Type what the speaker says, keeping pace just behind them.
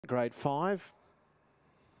Grade 5.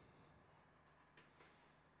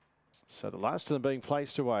 So the last of them being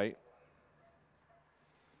placed away.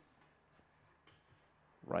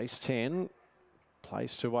 Race 10,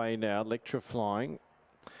 placed away now, Electrifying.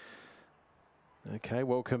 Okay,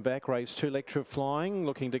 welcome back. Race 2, Electrifying,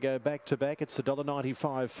 looking to go back to back. It's a $1.95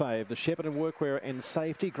 fave. The Shepherd and Workwear and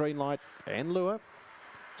Safety, green light and lure.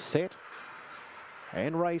 Set.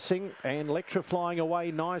 And racing and Electrifying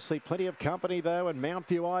away nicely. Plenty of company though, and Mount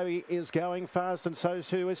View Ivy is going fast, and so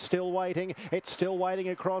too is Still Waiting. It's still waiting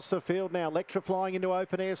across the field now. Electrifying into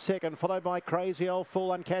open air second, followed by Crazy Old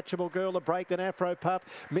Fool, Uncatchable Girl, a break, then Afro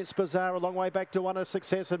Puff, Miss Bazaar a long way back to one of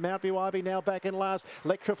success, and Mount View Ivy now back in last.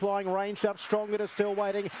 Electrifying ranged up stronger to Still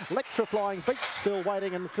Waiting. Electrifying beats Still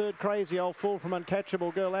Waiting, and the third Crazy Old Fool from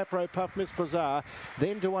Uncatchable Girl, Afro Puff, Miss Bazaar.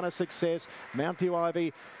 Then to one of success, Mount View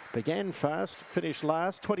Ivy began fast, finished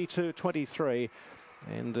last, 22-23,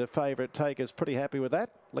 and favourite Taker's pretty happy with that.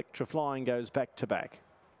 Electrifying goes back to back.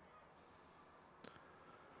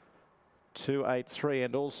 2-8-3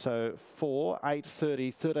 and also 4,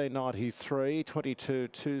 8-30, 13-93, 22-2,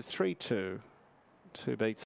 3-2. Two beats.